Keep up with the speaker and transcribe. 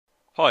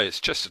Hi,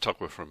 it's Chester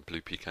Tugwell from Blue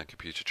Pecan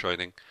Computer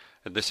Training.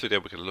 In this video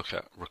we're going to look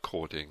at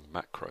recording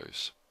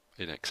macros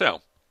in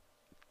Excel.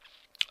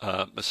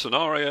 The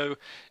scenario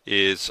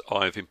is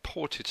I've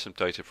imported some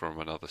data from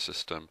another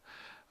system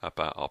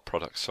about our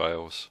product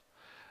sales,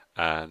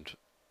 and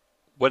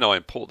when I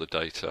import the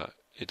data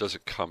it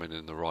doesn't come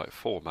in the right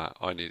format.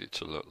 I need it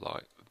to look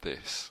like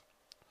this.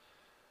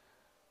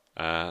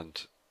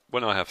 And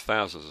when I have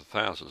thousands and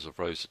thousands of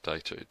rows of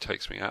data, it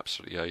takes me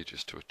absolutely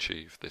ages to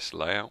achieve this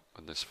layout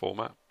and this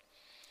format.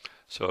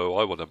 So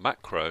I want a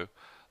macro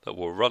that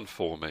will run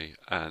for me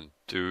and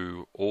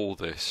do all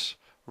this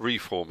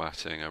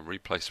reformatting and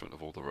replacement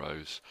of all the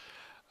rows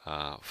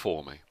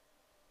for me.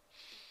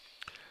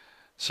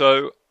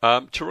 So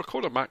to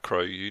record a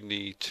macro, you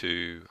need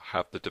to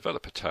have the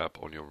developer tab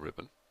on your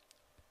ribbon.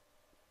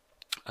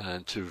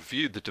 And to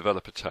view the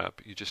developer tab,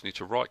 you just need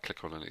to right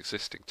click on an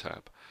existing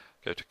tab,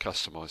 go to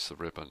customize the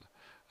ribbon,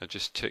 and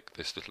just tick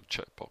this little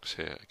checkbox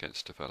here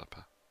against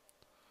developer.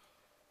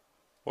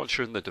 Once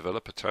you're in the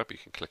developer tab, you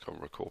can click on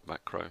record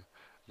macro and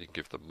you can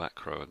give the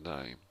macro a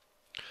name.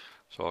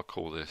 So I'll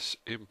call this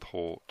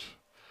import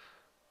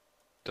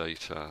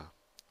data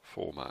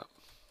format.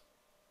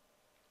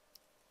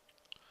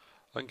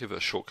 I can give it a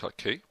shortcut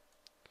key.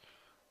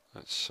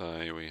 Let's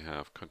say we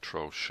have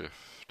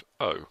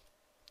Control-Shift-O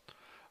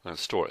and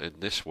store it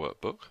in this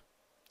workbook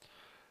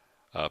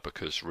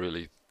because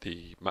really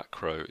the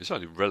macro is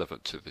only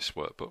relevant to this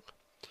workbook.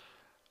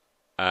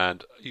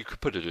 And you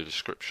could put it in a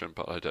description,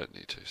 but I don't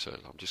need to, so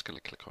I'm just going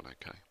to click on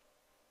OK.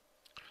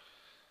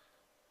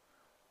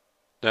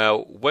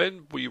 Now,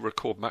 when we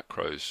record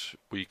macros,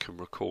 we can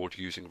record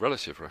using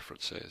relative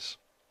references,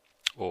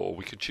 or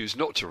we can choose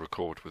not to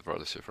record with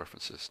relative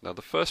references. Now,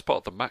 the first part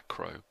of the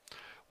macro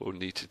will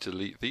need to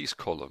delete these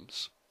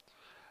columns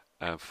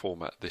and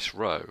format this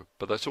row,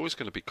 but that's always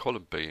going to be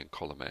column B and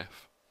column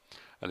F,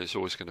 and it's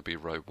always going to be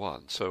row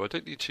 1. So I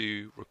don't need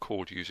to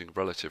record using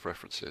relative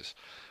references.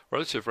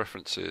 Relative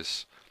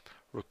references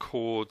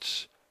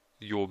records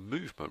your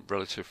movement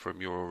relative from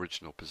your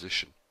original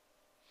position.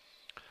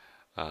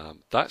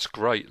 That's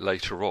great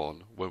later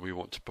on when we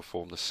want to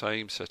perform the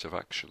same set of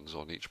actions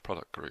on each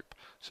product group.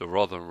 So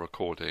rather than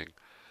recording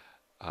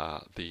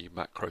the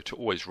macro to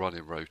always run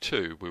in row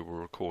 2, we will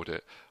record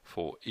it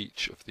for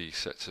each of these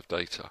sets of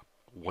data,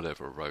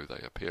 whatever row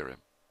they appear in.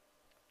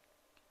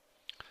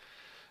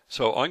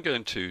 So I'm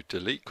going to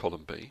delete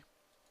column B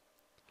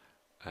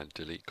and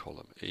delete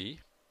column E,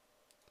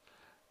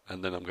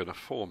 and then I'm going to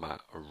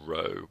format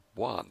row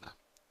 1.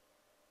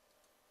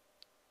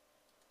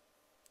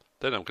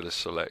 Then I'm going to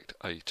select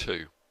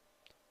A2.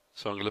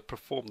 So I'm going to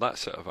perform that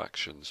set of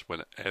actions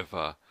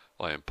whenever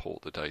I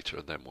import the data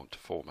and then want to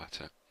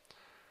format it.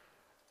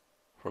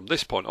 From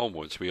this point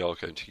onwards we are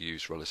going to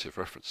use relative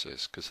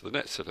references because the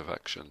next set of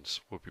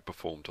actions will be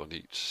performed on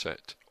each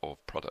set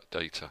of product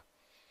data.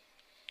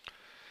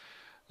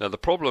 Now the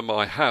problem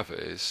I have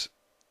is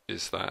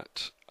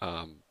that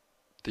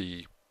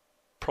the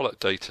product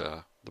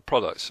data, the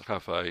products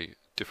have a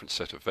different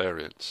set of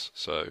variants.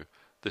 So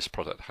this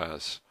product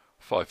has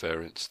 5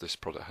 variants, this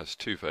product has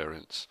 2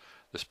 variants,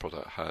 this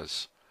product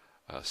has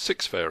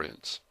 6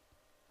 variants.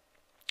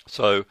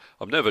 So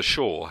I'm never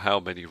sure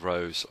how many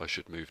rows I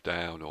should move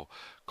down or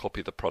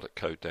copy the product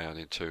code down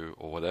into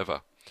or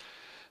whatever.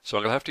 So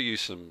I'm going to have to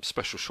use some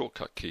special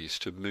shortcut keys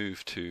to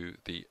move to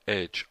the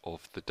edge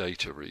of the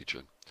data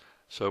region.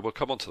 So we'll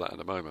come on to that in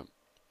a moment.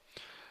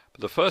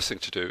 But the first thing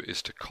to do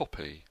is to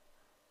copy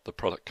the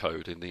product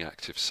code in the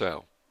active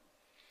cell.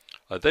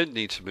 I then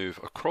need to move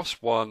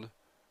across one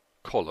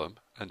column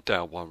and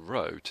down one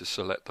row to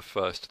select the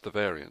first of the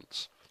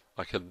variants.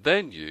 I can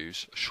then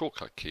use a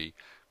shortcut key,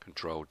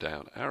 Control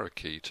down arrow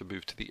key, to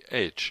move to the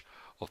edge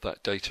of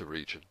that data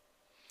region.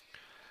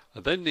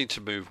 I then need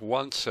to move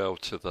one cell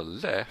to the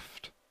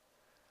left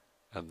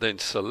and then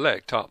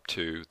select up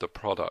to the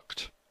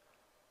product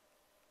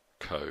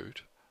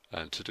code.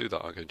 And to do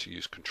that I'm going to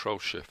use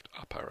Control-Shift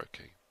up arrow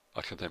key.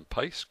 I can then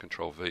paste,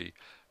 Control-V,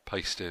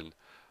 paste in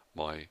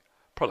my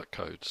product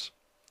codes.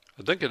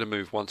 I'm then going to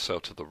move one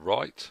cell to the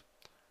right,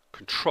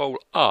 Control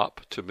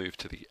up to move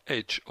to the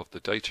edge of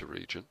the data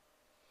region,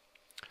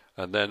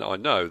 and then I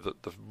know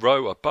that the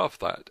row above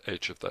that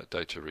edge of that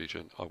data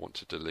region I want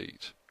to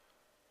delete.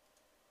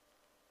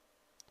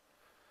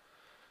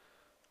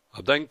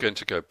 I'm then going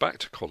to go back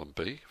to column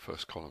B,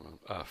 first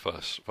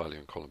value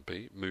in column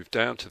B, move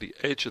down to the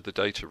edge of the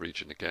data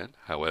region again,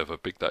 however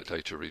big that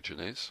data region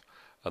is,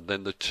 and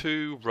then the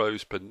 2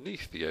 rows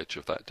beneath the edge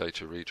of that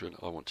data region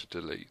I want to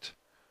delete.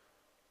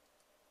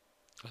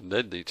 And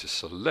then need to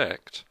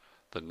select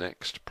the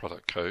next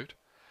product code,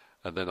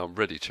 and then I'm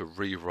ready to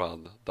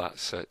rerun that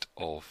set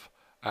of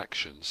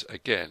actions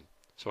again.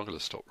 So I'm going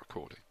to stop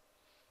recording.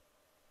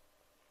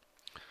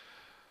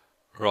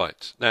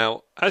 Right,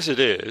 now as it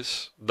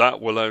is,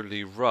 that will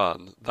only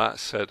run that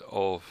set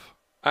of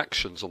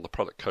actions on the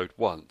product code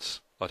once.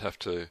 I'd have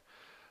to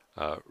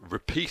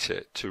repeat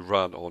it to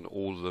run on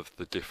all of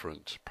the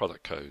different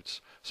product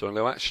codes. So I'm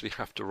going to actually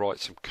have to write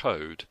some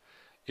code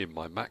in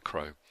my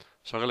macro.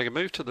 So I'm going to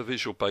move to the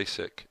Visual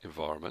Basic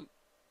environment,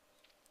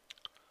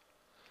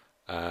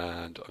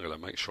 and I'm going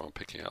to make sure I'm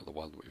picking out the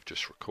one that we've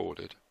just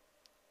recorded.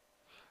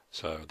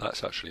 So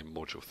that's actually in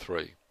module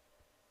 3.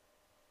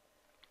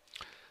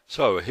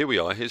 So here we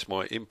are, here's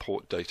my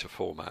import data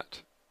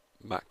format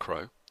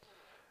macro,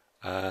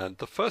 and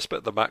the first bit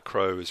of the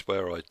macro is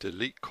where I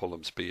delete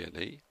columns B and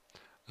E,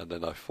 and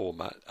then I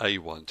format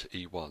A1 to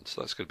E1,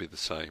 so that's going to be the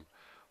same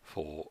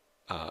for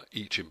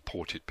each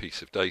imported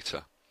piece of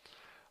data.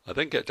 I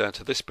then get down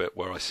to this bit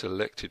where I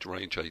selected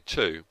range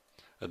A2,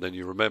 and then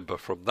you remember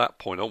from that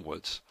point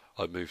onwards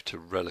I moved to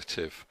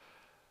relative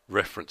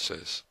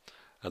references.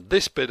 And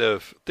this bit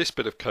of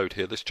code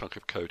here, this chunk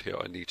of code here,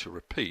 I need to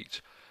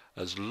repeat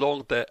as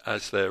long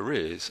as there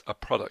is a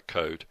product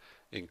code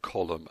in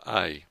column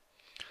A.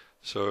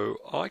 So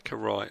I can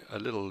write a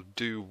little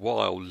do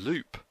while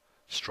loop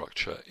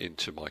structure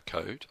into my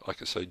code. I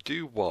can say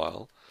do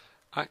while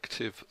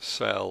active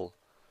cell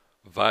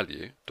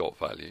value dot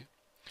value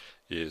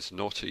is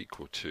not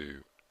equal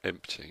to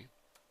empty,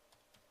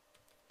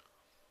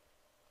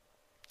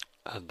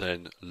 and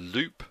then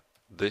loop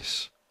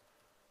this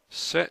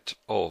set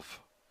of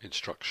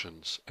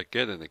instructions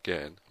again and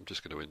again. I'm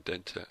just going to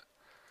indent it.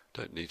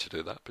 Don't need to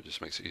do that, but it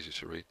just makes it easier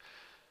to read.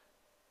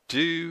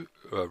 Do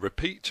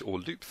repeat or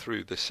loop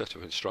through this set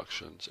of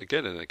instructions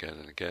again and again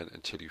and again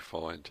until you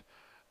find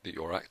that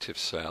your active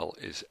cell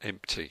is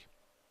empty.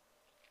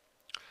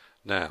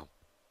 Now,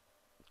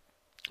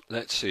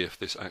 let's see if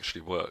this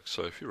actually works.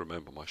 So if you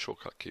remember, my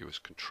shortcut key was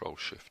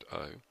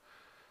Control-Shift-O.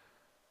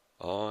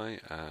 I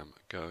am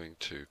going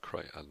to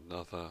create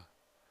another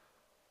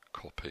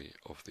copy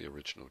of the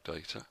original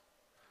data,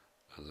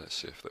 and let's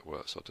see if that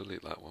works. I'll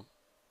delete that one.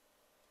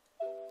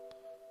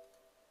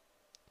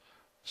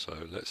 So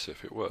let's see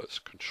if it works.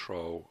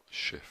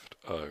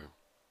 Control-Shift-O.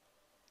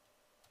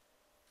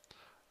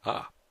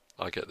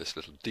 I get this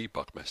little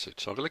debug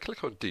message. So I'm going to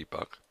click on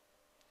debug.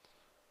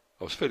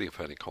 I was feeling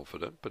fairly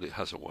confident, but it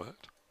hasn't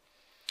worked.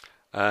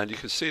 And you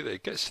can see that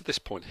it gets to this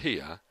point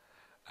here,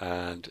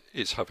 and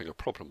it's having a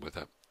problem with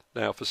it.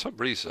 Now, for some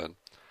reason,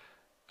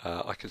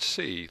 I can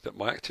see that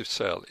my active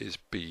cell is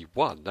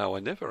B1. Now, I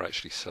never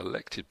actually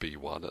selected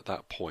B1 at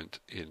that point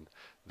in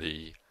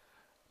the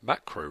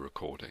macro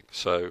recording.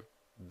 So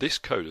this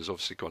code has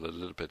obviously gone a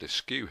little bit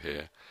askew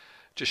here.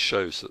 It just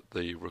shows that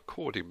the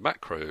recording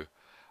macro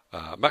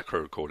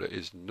recorder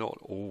is not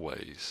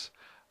always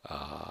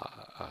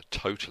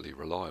totally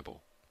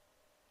reliable.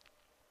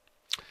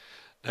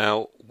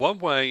 Now, one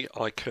way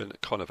I can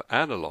kind of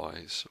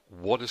analyze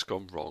what has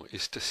gone wrong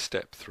is to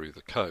step through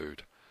the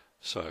code.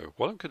 So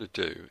what I'm going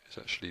to do is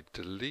actually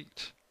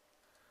delete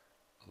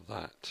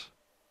that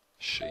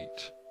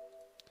sheet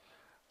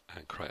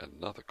and create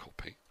another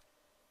copy.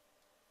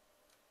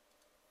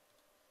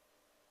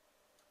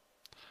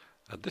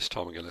 And this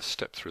time I'm going to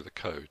step through the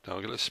code. Now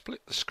I'm going to split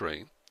the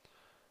screen.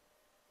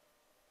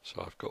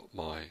 So I've got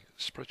my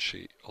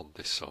spreadsheet on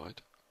this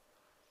side,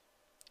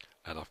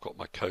 and I've got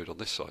my code on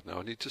this side. Now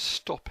I need to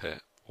stop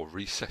it or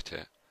reset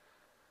it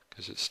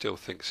because it still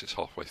thinks it's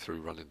halfway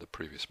through running the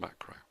previous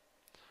macro.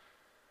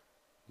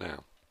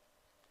 Now,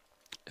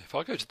 if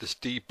I go to this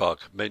debug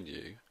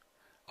menu,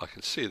 I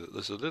can see that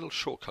there's a little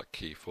shortcut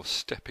key for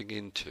stepping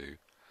into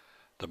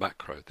the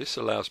macro. This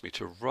allows me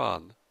to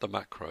run the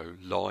macro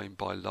line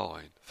by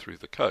line through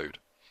the code.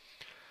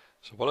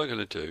 So what I'm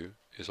going to do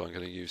is I'm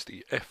going to use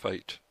the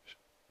F8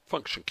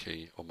 function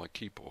key on my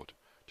keyboard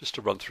just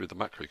to run through the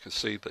macro. You can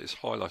see that it's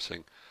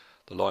highlighting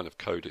the line of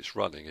code it's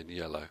running in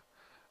yellow,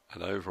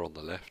 and over on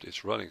the left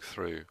it's running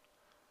through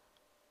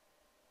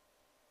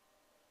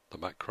the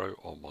macro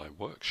on my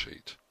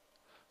worksheet.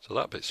 So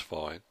that bit's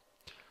fine.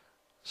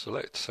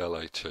 Select cell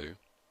A2,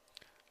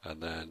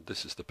 and then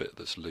this is the bit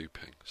that's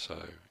looping. So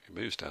it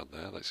moves down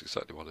there. That's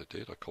exactly what I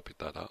did. I copied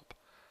that up,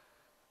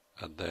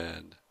 and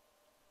then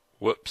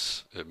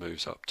whoops, it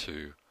moves up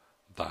to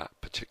that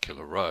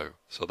particular row.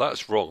 So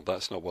that's wrong.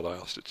 That's not what I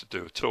asked it to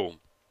do at all.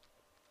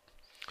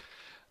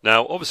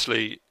 Now,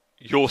 obviously,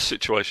 your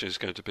situation is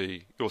going to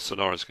be, your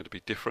scenario is going to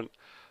be different.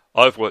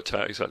 I've worked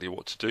out exactly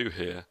what to do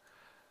here.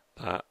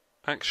 That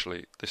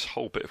actually, this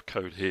whole bit of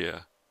code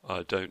here,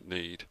 I don't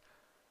need.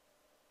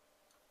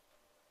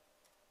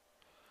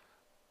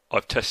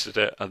 I've tested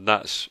it, and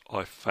that's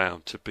I've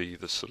found to be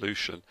the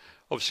solution.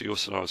 Obviously, your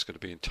scenario is going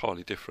to be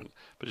entirely different,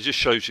 but it just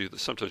shows you that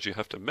sometimes you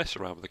have to mess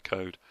around with the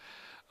code,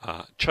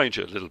 change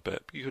it a little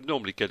bit. But you can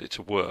normally get it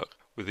to work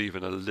with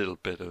even a little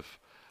bit of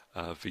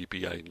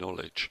VBA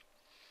knowledge.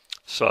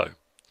 So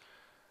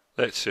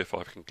let's see if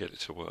I can get it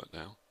to work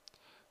now.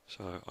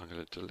 So I'm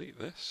going to delete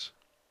this.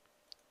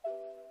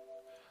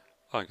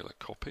 I'm going to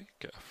copy,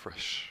 get a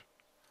fresh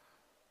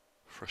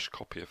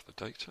copy of the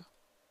data.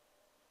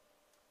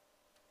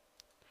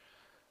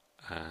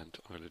 And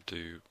I'm going to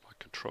do my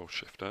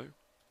Control-Shift-O.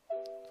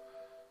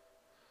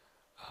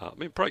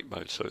 I'm in break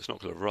mode, so it's not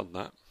going to run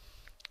that.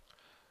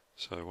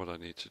 So what I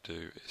need to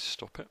do is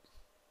stop it.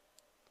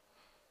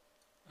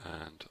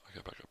 And I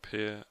go back up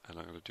here, and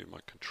I'm going to do my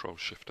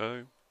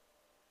Control-Shift-O.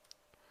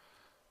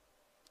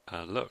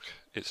 And look,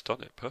 it's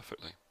done it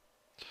perfectly.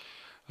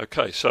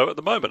 Okay, so at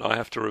the moment I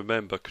have to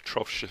remember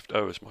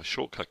Control-Shift-O as my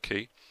shortcut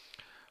key.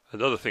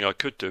 Another thing I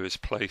could do is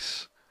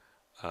place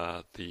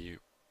a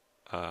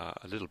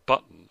little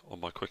button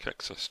on my quick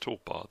access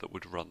toolbar that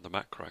would run the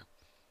macro.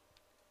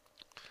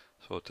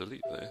 So I'll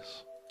delete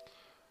this,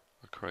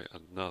 I'll create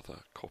another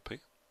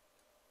copy,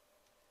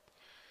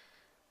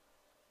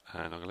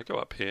 and I'm going to go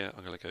up here,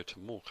 I'm going to go to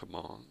more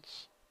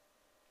commands,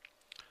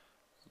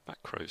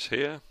 macros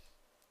here,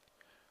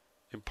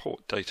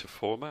 import data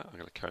format, I'm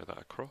going to carry that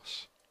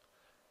across,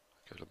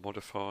 go to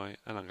modify,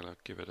 and I'm going to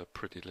give it a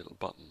pretty little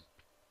button.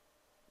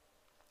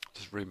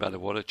 Doesn't really matter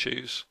what I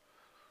choose,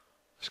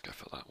 let's go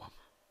for that one.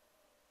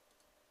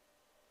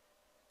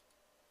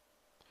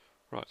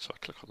 Right, so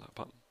I click on that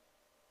button,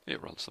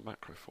 it runs the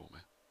macro for me.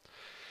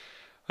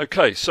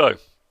 Okay, so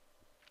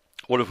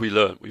what have we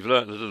learned? We've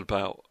learned a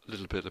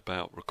little bit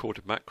about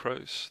recorded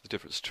macros, the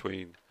difference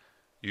between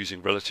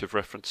using relative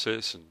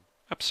references and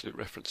absolute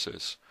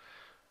references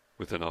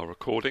within our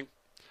recording.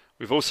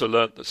 We've also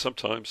learned that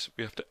sometimes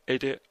we have to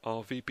edit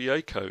our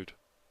VBA code.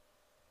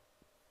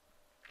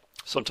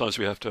 Sometimes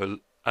we have to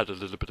add a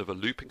little bit of a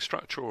looping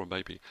structure, or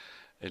maybe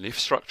an if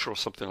structure or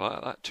something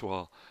like that to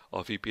our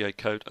VBA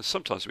code, and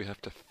sometimes we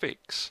have to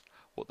fix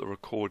what the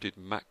recorded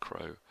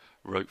macro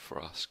wrote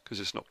for us because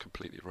it's not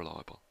completely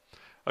reliable.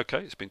 Okay,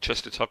 it's been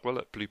Chester Tugwell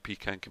at Blue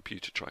Pecan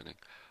Computer Training.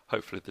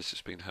 Hopefully this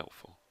has been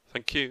helpful.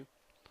 Thank you.